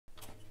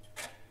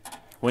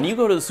When you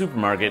go to the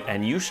supermarket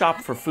and you shop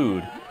for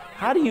food,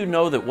 how do you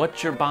know that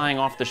what you're buying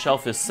off the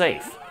shelf is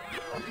safe?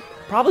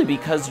 Probably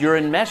because you're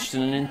enmeshed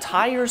in an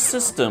entire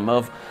system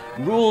of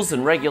rules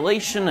and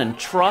regulation and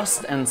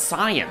trust and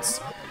science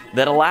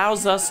that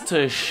allows us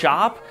to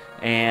shop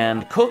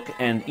and cook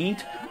and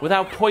eat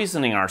without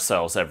poisoning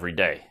ourselves every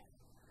day.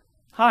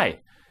 Hi,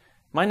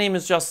 my name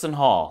is Justin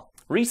Hall.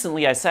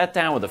 Recently I sat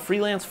down with a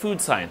freelance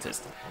food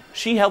scientist.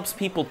 She helps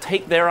people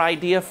take their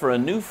idea for a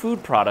new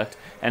food product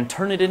and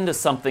turn it into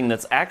something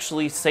that's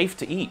actually safe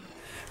to eat.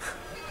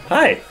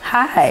 Hi.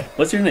 Hi.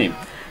 What's your name?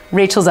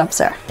 Rachel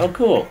Zemser. Oh,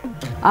 cool.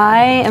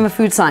 I am a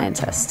food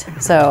scientist,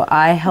 so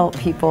I help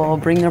people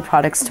bring their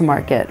products to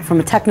market from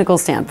a technical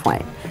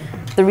standpoint.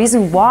 The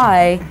reason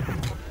why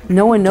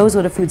no one knows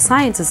what a food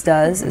scientist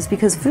does is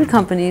because food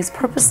companies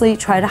purposely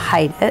try to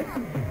hide it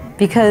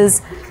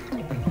because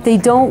they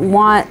don't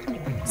want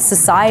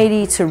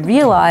society to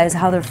realize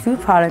how their food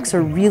products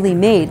are really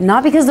made.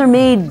 Not because they're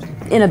made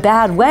in a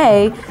bad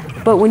way,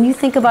 but when you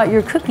think about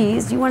your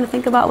cookies, you want to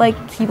think about like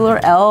Keebler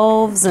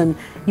elves, and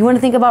you want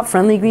to think about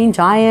Friendly Green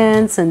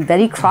Giants and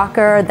Betty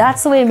Crocker.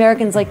 That's the way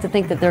Americans like to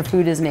think that their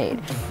food is made.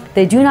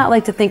 They do not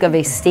like to think of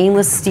a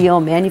stainless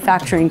steel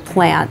manufacturing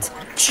plant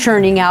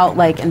churning out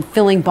and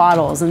filling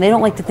bottles, and they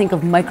don't like to think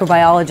of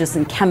microbiologists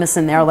and chemists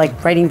in there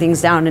writing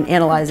things down and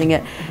analyzing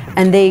it.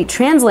 And they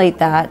translate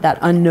that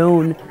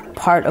unknown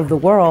part of the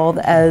world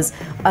as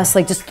us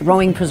just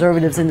throwing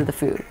preservatives into the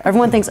food.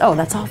 Everyone thinks, oh,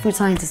 that's all food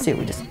scientists do.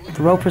 We just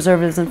throw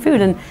preservatives in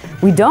food, and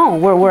we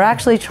don't. We're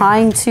actually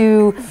trying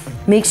to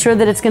make sure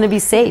that it's going to be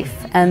safe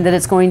and that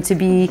it's going to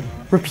be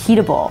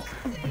repeatable.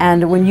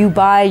 And when you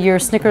buy your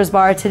Snickers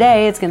bar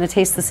today, it's going to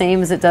taste the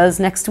same as it does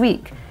next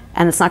week.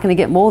 And it's not going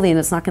to get moldy and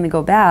it's not going to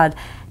go bad.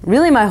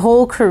 Really, my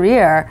whole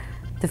career,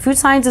 the food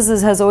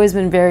sciences has always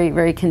been very,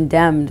 very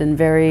condemned and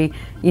very,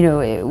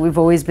 we've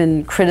always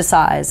been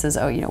criticized as,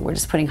 we're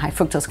just putting high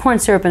fructose corn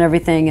syrup and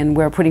everything, and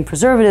we're putting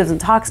preservatives and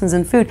toxins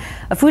in food.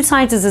 A food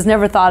scientist is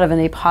never thought of in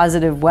a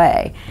positive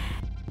way.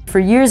 For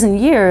years and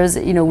years,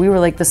 we were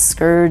like the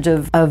scourge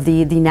of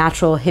the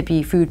natural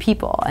hippie food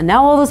people. And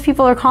now all those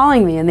people are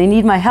calling me and they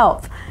need my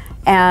help.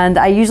 And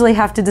I usually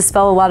have to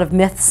dispel a lot of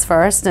myths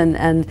first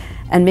and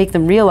make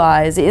them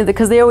realize,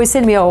 because they always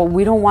say to me, oh,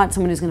 we don't want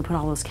someone who's going to put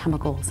all those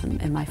chemicals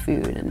in my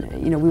food,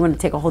 and we want to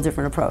take a whole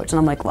different approach. And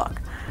I'm like, look,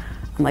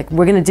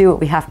 we're going to do what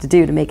we have to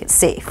do to make it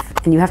safe,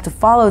 and you have to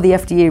follow the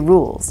FDA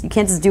rules. You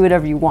can't just do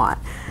whatever you want.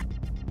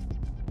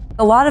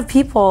 A lot of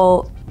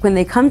people, when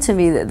they come to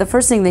me, the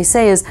first thing they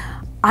say is,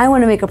 I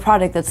want to make a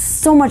product that's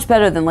so much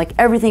better than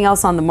everything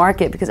else on the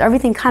market because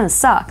everything kind of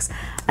sucks.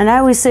 And I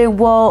always say,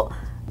 well,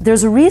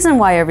 there's a reason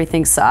why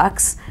everything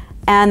sucks,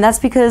 and that's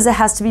because it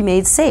has to be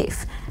made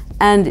safe.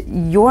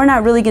 And you're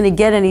not really going to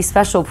get any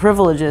special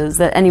privileges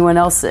that anyone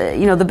else,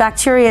 the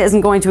bacteria isn't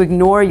going to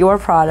ignore your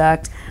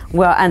product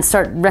and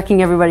start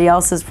wrecking everybody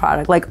else's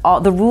product.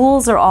 The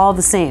rules are all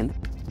the same.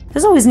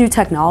 There's always new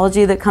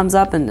technology that comes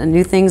up and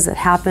new things that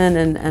happen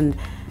and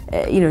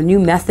new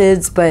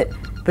methods, but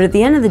at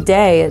the end of the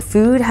day,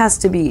 food has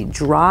to be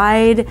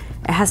dried, it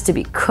has to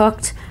be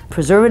cooked,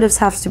 preservatives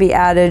have to be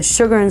added,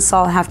 sugar and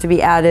salt have to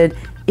be added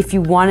if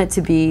you want it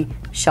to be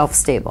shelf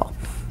stable.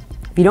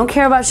 If you don't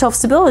care about shelf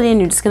stability and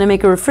you're just going to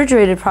make a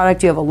refrigerated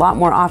product, you have a lot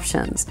more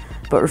options.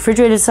 But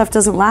refrigerated stuff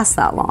doesn't last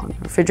that long.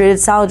 Refrigerated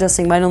salad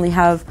dressing might only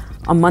have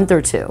a month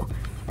or two.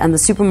 And the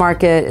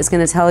supermarket is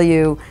going to tell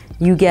you,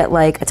 you get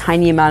a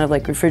tiny amount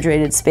of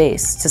refrigerated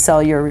space to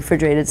sell your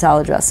refrigerated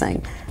salad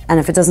dressing. And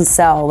if it doesn't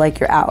sell,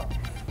 you're out.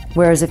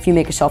 Whereas if you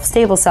make a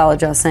shelf-stable salad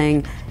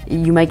dressing,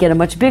 you might get a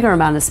much bigger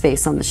amount of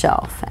space on the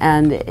shelf.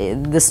 And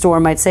the store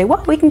might say,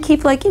 well, we can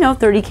keep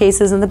 30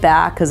 cases in the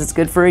back because it's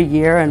good for a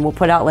year, and we'll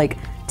put out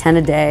 10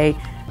 a day.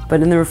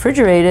 But in the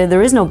refrigerated,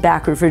 there is no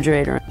back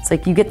refrigerator. It's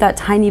you get that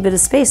tiny bit of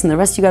space, and the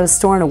rest you got to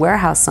store in a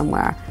warehouse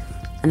somewhere.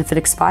 And if it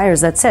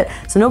expires, that's it.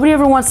 So nobody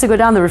ever wants to go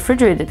down the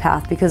refrigerated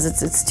path because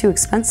it's too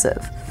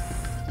expensive.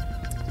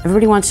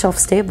 Everybody wants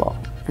shelf-stable.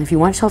 And if you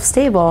want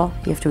shelf-stable,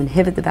 you have to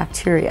inhibit the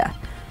bacteria.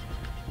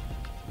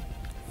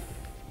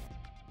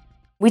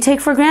 We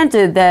take for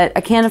granted that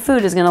a can of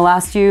food is going to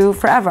last you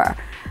forever.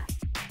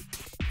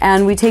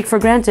 And we take for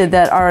granted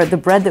that the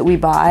bread that we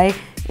buy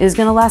is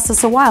going to last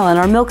us a while, and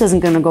our milk isn't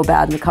going to go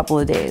bad in a couple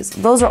of days.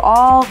 Those are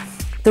all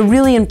the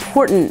really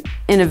important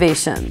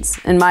innovations,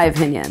 in my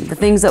opinion, the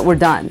things that were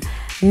done.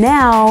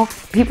 Now,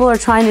 people are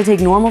trying to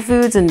take normal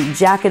foods and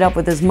jack it up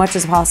with as much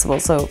as possible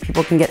so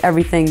people can get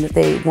everything that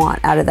they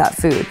want out of that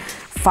food.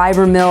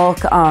 Fiber milk,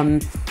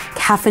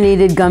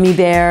 caffeinated gummy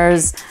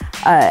bears,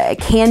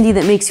 candy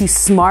that makes you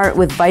smart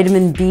with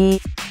vitamin B.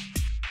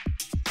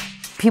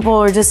 People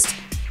are just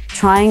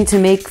trying to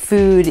make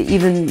food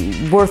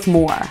even worth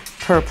more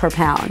per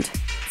pound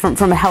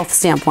from a health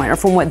standpoint, or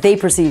from what they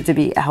perceive to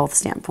be a health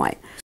standpoint.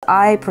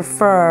 I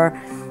prefer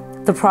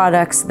the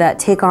products that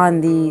take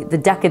on the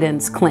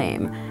decadence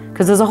claim,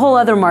 because there's a whole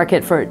other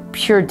market for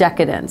pure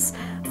decadence.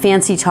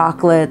 Fancy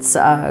chocolates,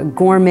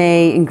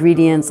 gourmet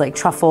ingredients like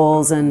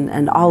truffles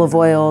and olive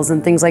oils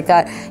and things like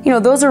that.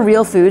 Those are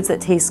real foods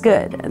that taste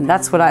good, and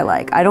that's what I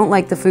like. I don't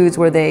like the foods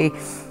where they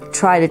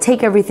try to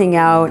take everything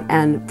out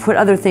and put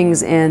other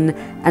things in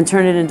and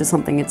turn it into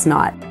something it's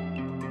not.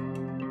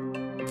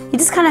 You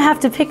just kind of have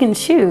to pick and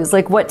choose,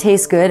 like what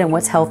tastes good and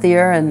what's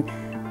healthier and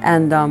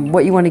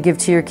what you want to give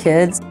to your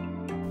kids.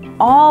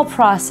 All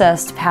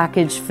processed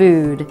packaged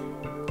food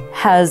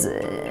has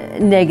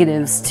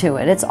negatives to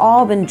it. It's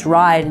all been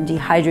dried and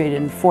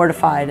dehydrated and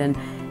fortified, and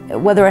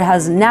whether it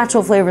has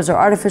natural flavors or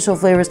artificial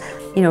flavors,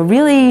 you know,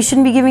 really you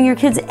shouldn't be giving your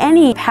kids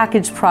any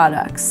packaged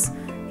products.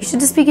 You should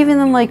just be giving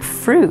them like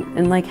fruit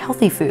and like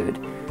healthy food.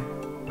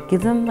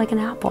 Give them like an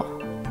apple.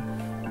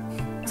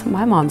 That's what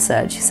my mom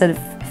said. She said,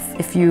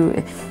 if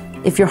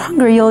you're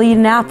hungry, you'll eat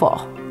an apple.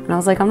 And I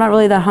was like, I'm not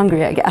really that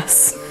hungry, I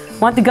guess. I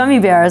want the gummy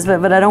bears,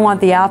 but I don't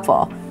want the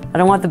apple. I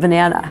don't want the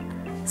banana.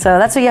 So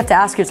that's what you have to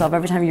ask yourself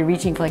every time you're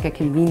reaching for like a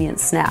convenient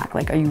snack.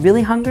 Like, are you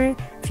really hungry?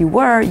 If you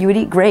were, you would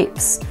eat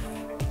grapes.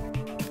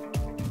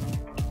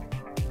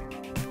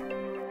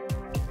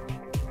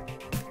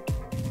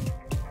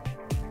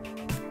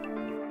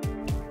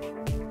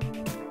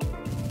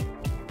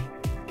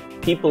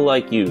 People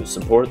like you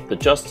support The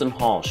Justin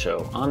Hall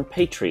Show on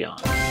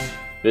Patreon.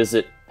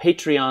 Visit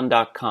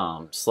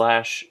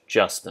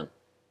patreon.com/Justin.